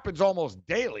 It happens almost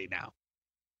daily now.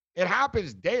 It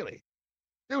happens daily.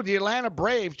 Dude, the Atlanta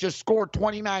Braves just scored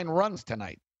 29 runs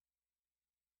tonight.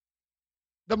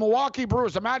 The Milwaukee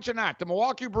Brewers, imagine that. The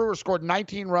Milwaukee Brewers scored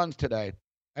 19 runs today,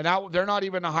 and now they're not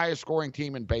even the highest scoring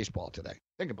team in baseball today.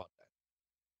 Think about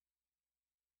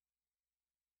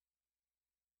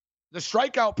that. The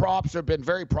strikeout props have been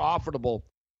very profitable,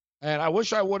 and I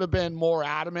wish I would have been more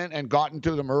adamant and gotten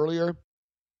to them earlier.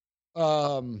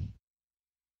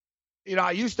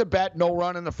 I used to bet no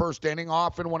run in the first inning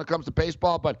often when it comes to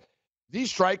baseball, but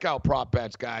these strikeout prop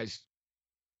bets, guys,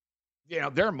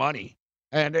 they're money.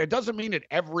 And it doesn't mean that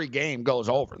every game goes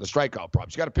over, the strikeout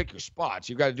props. You got to pick your spots.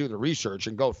 You got to do the research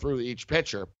and go through each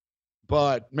pitcher.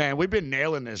 But, man, we've been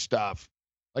nailing this stuff.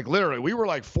 Literally, we were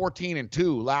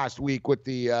 14-2 last week with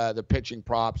the pitching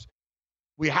props.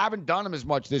 We haven't done them as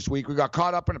much this week. We got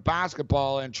caught up in the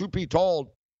basketball, and truth be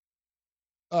told,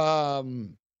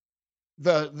 the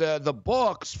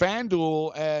books,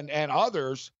 FanDuel and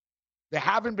others, they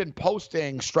haven't been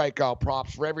posting strikeout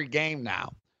props for every game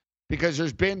now because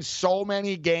there's been so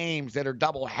many games that are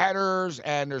double headers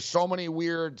and there's so many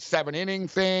weird 7-inning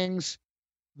things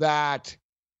that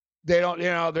they don't,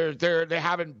 they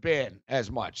haven't been as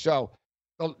much. So,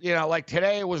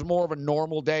 today was more of a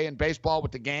normal day in baseball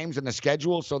with the games and the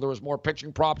schedule. So there was more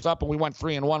pitching props up and we went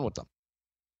 3-1 with them.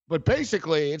 But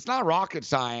basically, it's not rocket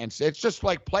science. It's just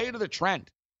play to the trend,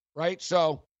 right?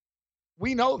 So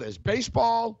we know this.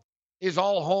 Baseball is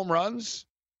all home runs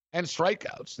and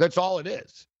strikeouts. That's all it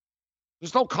is.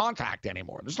 There's no contact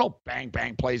anymore. There's no bang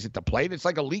plays at the plate. It's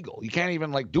illegal. You can't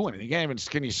even do anything.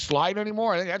 Can you slide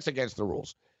anymore? I think that's against the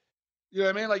rules. You know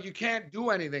what I mean? You can't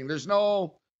do anything. There's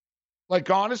no Like,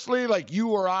 honestly, like you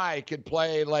or I could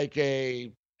play like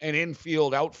an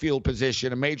infield, outfield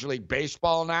position in Major League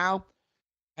Baseball now,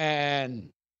 and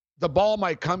the ball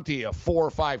might come to you 4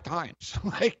 or 5 times.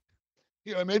 Like,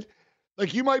 you know what I mean?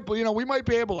 Like you might, we might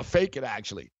be able to fake it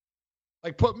actually.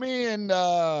 Like put me in,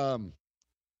 I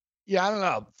don't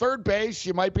know, third base,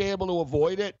 you might be able to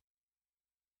avoid it.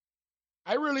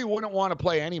 I really wouldn't want to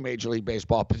play any Major League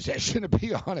Baseball position, to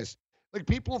be honest. Like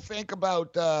people think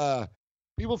about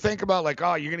like,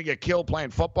 oh, you're gonna get killed playing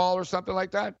football or something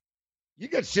like that. You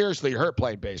get seriously hurt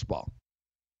playing baseball.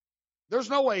 There's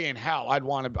no way in hell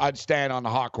I'd stand on the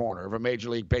hot corner of a Major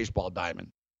League Baseball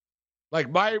diamond. Like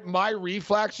my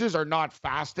reflexes are not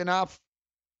fast enough.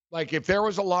 Like if there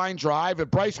was a line drive,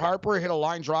 if Bryce Harper hit a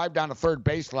line drive down the third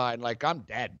baseline, like I'm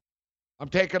dead. I'm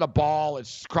taking a ball,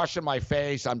 it's crushing my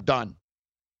face, I'm done.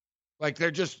 Like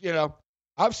they're just,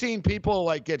 I've seen people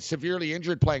like get severely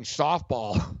injured playing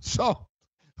softball. So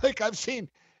like I've seen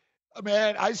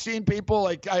people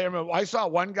like I saw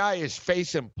one guy, his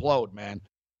face implode, man.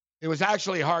 It was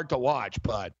actually hard to watch,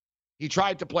 but he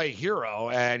tried to play hero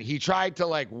and he tried to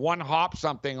like one hop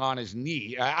something on his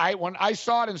knee. When I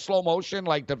saw it in slow motion,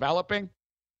 like developing,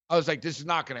 I was like, this is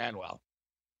not going to end well.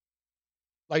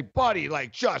 Like Buddy,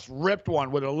 like just ripped one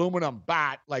with an aluminum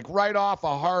bat, like right off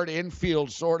a hard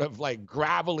infield, sort of like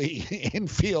gravelly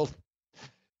infield.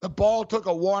 The ball took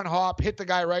a one hop, hit the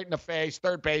guy right in the face,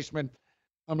 third baseman.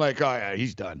 I'm like, oh yeah,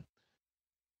 he's done.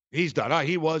 He's done. Oh,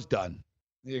 he was done.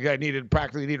 The guy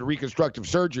practically needed reconstructive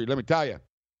surgery, let me tell you.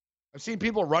 I've seen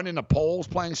people run into poles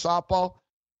playing softball.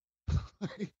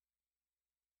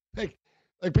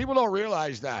 like people don't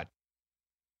realize that.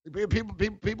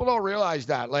 People don't realize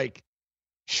that. Like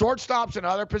shortstop's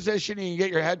another position you can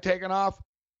get your head taken off.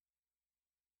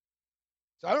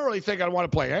 So I don't really think I'd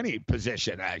want to play any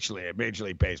position actually in Major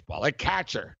League Baseball. Like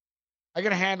catcher. I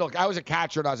was a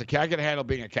catcher when I was a kid. I could handle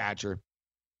being a catcher.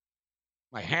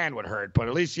 My hand would hurt, but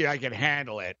at least I can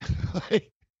handle it.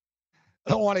 I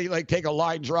don't want to like take a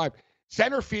line drive.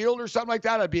 Center field or something like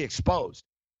that, I'd be exposed.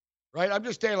 Right? I'm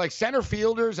just saying, like, center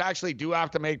fielders actually do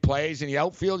have to make plays. In the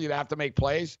outfield, you'd have to make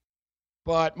plays.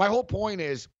 But my whole point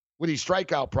is, with these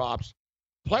strikeout props,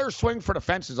 players swing for the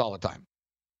fences all the time.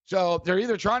 So they're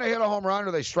either trying to hit a home run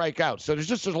or they strike out. So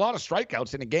there's a lot of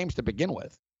strikeouts in the games to begin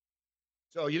with.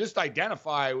 So you just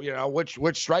identify, which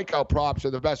strikeout props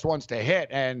are the best ones to hit.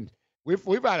 And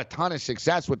we've had a ton of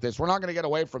success with this. We're not going to get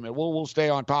away from it. We'll stay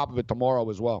on top of it tomorrow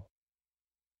as well.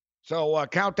 So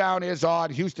countdown is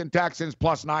on. Houston Texans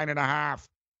plus 9.5.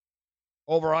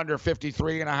 Over under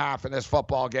 53.5 in this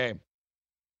football game.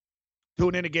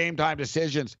 Tune in to Game Time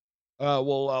Decisions.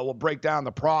 We'll break down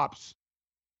the props.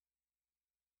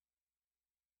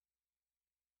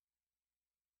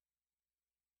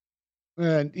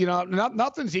 And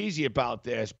nothing's easy about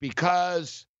this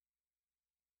because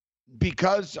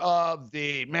of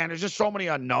there's just so many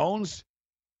unknowns.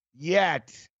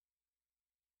 Yet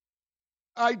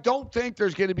I don't think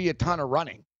there's going to be a ton of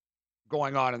running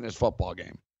going on in this football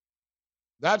game.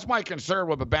 That's my concern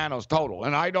with Babano's total,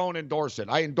 and I don't endorse it.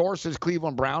 I endorse his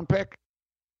Cleveland Brown pick.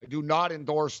 I do not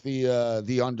endorse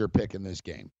the under pick in this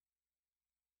game.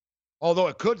 Although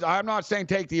it could, I'm not saying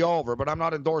take the over, but I'm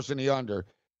not endorsing the under.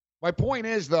 My point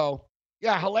is, though,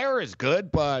 yeah, Hilaire is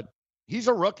good, but he's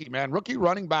a rookie, man. Rookie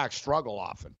running backs struggle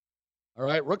often. All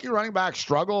right, rookie running backs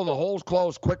struggle. The holes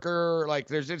close quicker.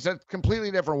 Like it's a completely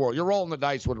different world. You're rolling the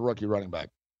dice with a rookie running back.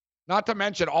 Not to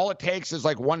mention, all it takes is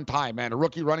like one time, man. A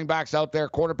rookie running back's out there,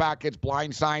 quarterback gets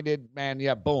blindsided, man.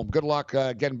 Yeah, boom. Good luck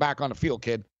getting back on the field,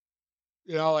 kid.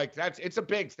 It's a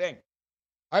big thing.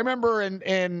 I remember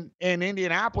in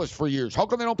Indianapolis for years. How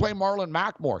come they don't play Marlon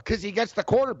Mack more? Because he gets the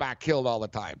quarterback killed all the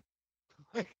time.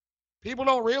 People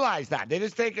don't realize that. They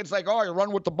just think it's like, oh, you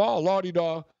run with the ball,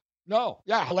 la-di-da. No.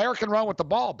 Yeah, Hilaire can run with the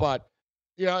ball, but,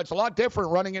 it's a lot different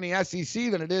running in the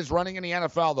SEC than it is running in the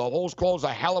NFL. The holes close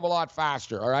a hell of a lot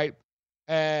faster, all right?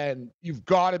 And you've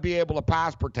got to be able to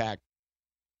pass protect.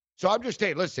 So I'm just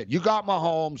saying, listen, you got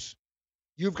Mahomes.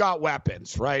 You've got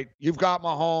weapons, right? You've got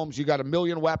Mahomes. You got a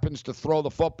million weapons to throw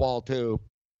the football to.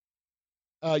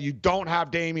 You don't have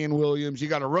Damian Williams. You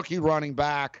got a rookie running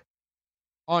back.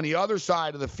 On the other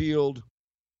side of the field,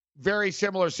 very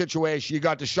similar situation. You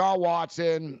got Deshaun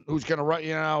Watson, who's going to run,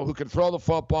 who can throw the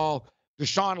football.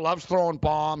 Deshaun loves throwing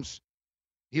bombs.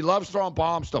 He loves throwing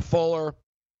bombs to Fuller.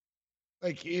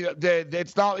 Like,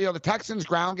 it's not, the Texans'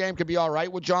 ground game could be all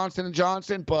right with Johnson and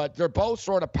Johnson, but they're both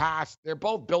sort of they're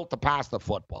both built to pass the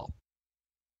football.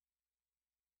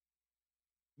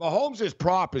 Mahomes'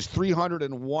 prop is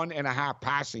 301.5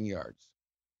 passing yards.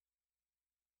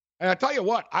 And I tell you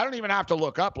what, I don't even have to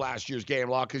look up last year's game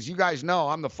log because you guys know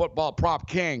I'm the football prop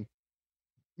king.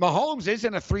 Mahomes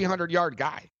isn't a 300-yard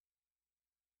guy.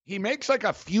 He makes like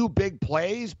a few big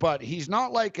plays, but he's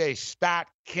not like a stat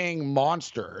king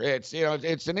monster. It's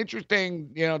an interesting,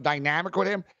 dynamic with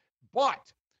him. But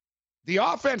the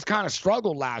offense kind of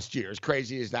struggled last year, as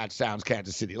crazy as that sounds,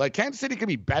 Kansas City. Like, Kansas City could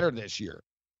be better this year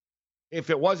if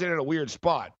it wasn't in a weird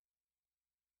spot.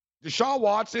 Deshaun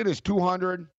Watson is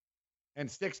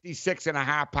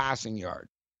 266.5 passing yards.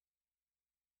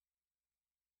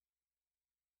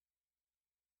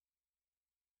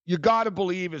 You got to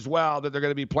believe as well that they're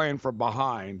going to be playing from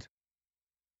behind.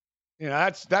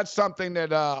 That's something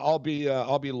that I'll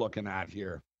be looking at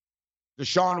here.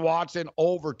 Deshaun Watson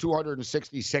over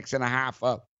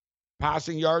 266.5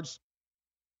 passing yards.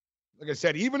 Like I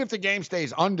said, even if the game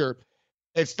stays under,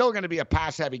 it's still going to be a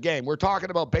pass-heavy game. We're talking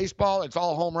about baseball. It's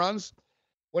all home runs.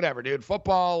 Whatever, dude.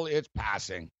 Football, it's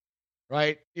passing,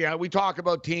 right? Yeah, we talk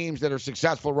about teams that are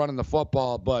successful running the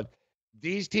football, but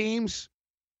these teams,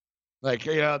 like,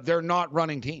 they're not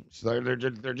running teams. They're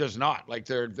just not. Like,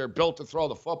 they're built to throw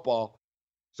the football.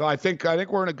 So I think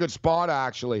we're in a good spot,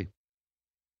 actually.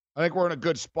 I think we're in a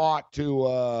good spot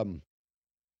to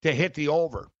hit the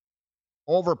over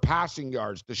passing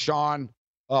yards. Deshaun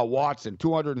Watson,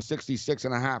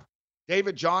 266.5.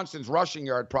 David Johnson's rushing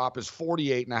yard prop is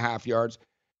 48.5 yards.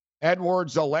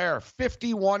 Edwards-Helaire,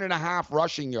 51.5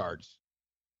 rushing yards.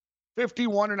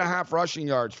 51.5 rushing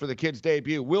yards for the kid's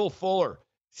debut. Will Fuller,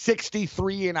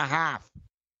 63.5.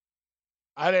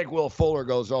 I think Will Fuller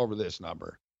goes over this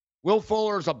number. Will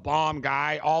Fuller's a bomb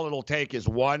guy. All it'll take is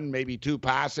one, maybe two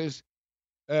passes,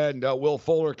 and Will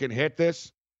Fuller can hit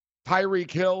this. Tyreek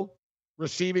Hill,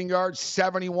 receiving yards,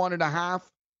 71.5.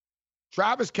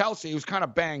 Travis Kelce, who's kind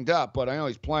of banged up, but I know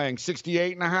he's playing,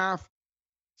 68.5.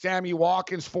 Sammy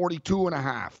Watkins,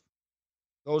 42.5.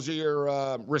 Those are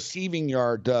your receiving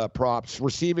yard props,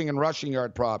 receiving and rushing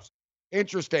yard props.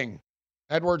 Interesting.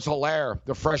 Edwards-Helaire,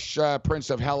 the fresh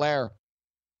Prince of Hell-Air,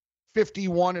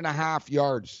 51.5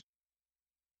 yards.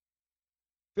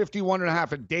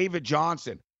 51.5. And David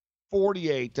Johnson,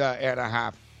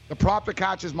 48.5. The prop that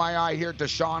catches my eye here,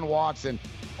 Deshaun Watson,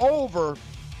 over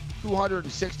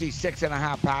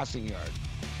 266.5 passing yards.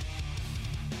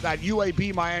 That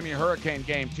UAB Miami Hurricane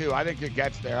game, too. I think it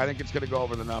gets there. I think it's going to go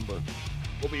over the number.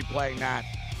 We'll be playing that.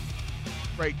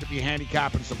 Great to be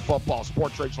handicapping some football.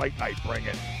 Sports Rage Late Night. Bring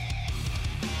it.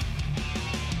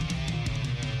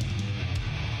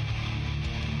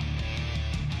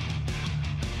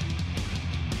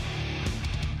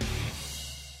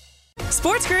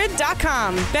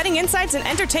 SportsGrid.com. Betting insights and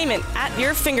entertainment at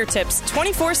your fingertips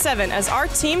 24/7 as our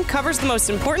team covers the most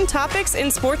important topics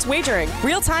in sports wagering.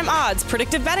 Real-time odds,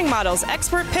 predictive betting models,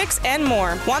 expert picks, and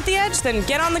more. Want the edge? Then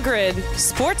get on the grid.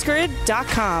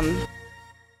 SportsGrid.com.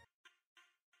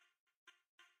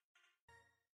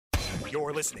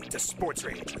 You're listening to Sports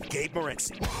Rage with Gabe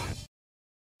Morency.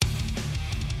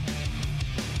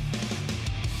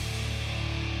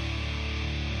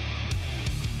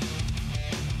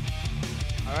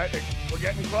 All right, we're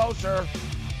getting closer.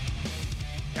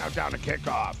 Countdown to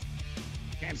kickoff.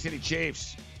 Kansas City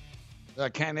Chiefs.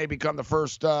 Can they become the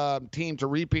first team to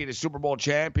repeat as Super Bowl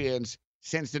champions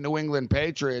since the New England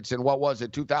Patriots in,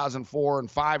 2004 and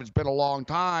 5? It's been a long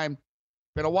time.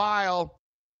 Been a while.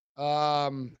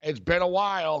 It's been a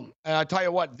while. And I tell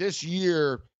you what, this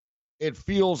year, it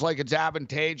feels like it's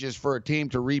advantageous for a team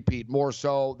to repeat more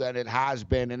so than it has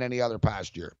been in any other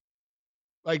past year.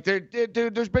 Like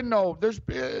there's been no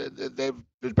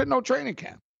training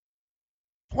camp.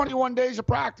 21 days of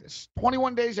practice,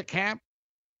 21 days of camp.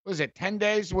 Was it 10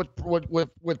 days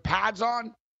with pads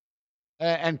on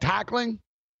and tackling?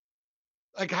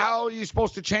 Like, how are you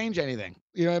supposed to change anything?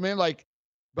 You know what I mean? Like,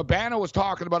 Babana was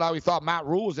talking about how he thought Matt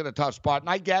Rule was in a tough spot, and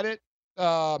I get it.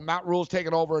 Matt Rule's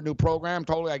taking over a new program.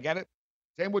 Totally, I get it.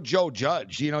 Same with Joe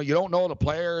Judge. You don't know the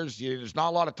players. There's not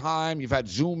a lot of time. You've had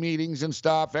Zoom meetings and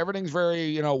stuff. Everything's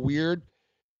very, weird.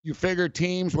 You figure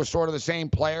teams with sort of the same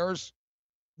players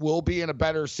will be in a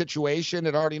better situation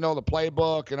and already know the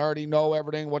playbook and already know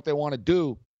everything, what they want to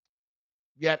do.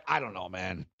 Yet, I don't know,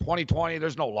 man. 2020,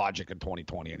 there's no logic in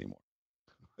 2020 anymore.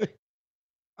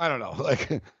 I don't know.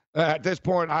 Like, at this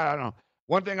point, I don't know.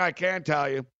 One thing I can tell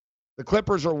you, the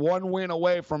Clippers are one win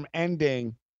away from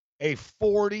ending a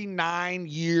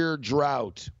 49-year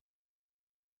drought.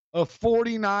 A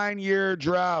 49-year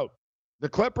drought. The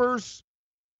Clippers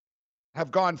have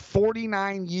gone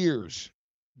 49 years.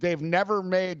 They've never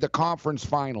made the conference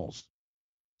finals.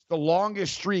 It's the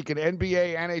longest streak in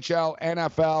NBA, NHL,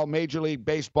 NFL, Major League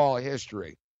Baseball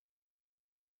history.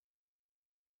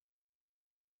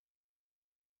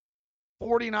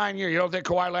 49 years. You don't think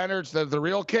Kawhi Leonard's the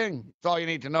real king? That's all you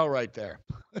need to know right there.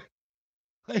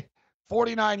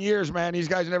 49 years, man. These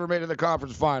guys never made it to the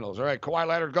conference finals. All right, Kawhi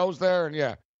Leonard goes there, and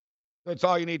yeah, that's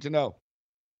all you need to know.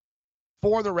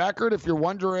 For the record, if you're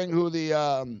wondering who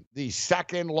the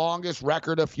second longest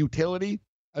record of futility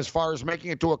as far as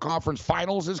making it to a conference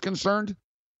finals is concerned,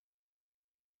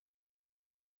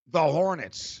 the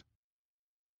Hornets.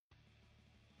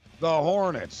 The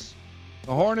Hornets.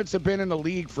 The Hornets have been in the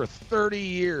league for 30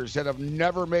 years and have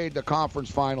never made the conference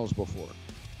finals before.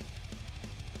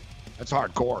 That's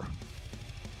hardcore.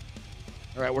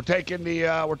 All right, we're taking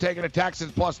the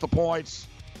Texans plus the points.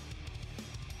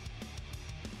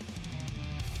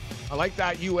 I like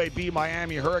that UAB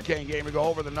Miami Hurricane game to go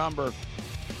over the number.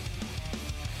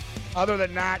 Other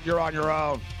than that, you're on your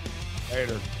own.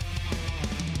 Later.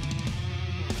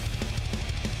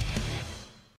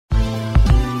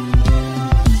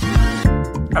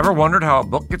 Ever wondered how a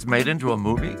book gets made into a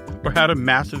movie? Or how to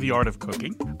master the art of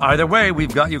cooking? Either way,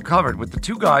 we've got you covered with the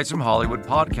Two Guys from Hollywood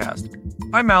podcast.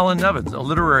 I'm Alan Nevins, a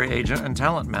literary agent and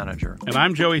talent manager. And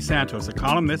I'm Joey Santos, a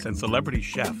columnist and celebrity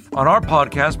chef. On our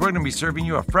podcast, we're going to be serving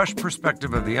you a fresh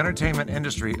perspective of the entertainment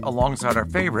industry alongside our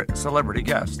favorite celebrity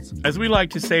guests. As we like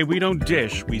to say, we don't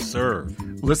dish, we serve.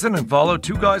 Listen and follow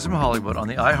Two Guys from Hollywood on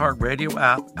the iHeartRadio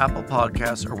app, Apple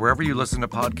Podcasts, or wherever you listen to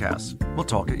podcasts. We'll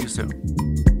talk at you soon.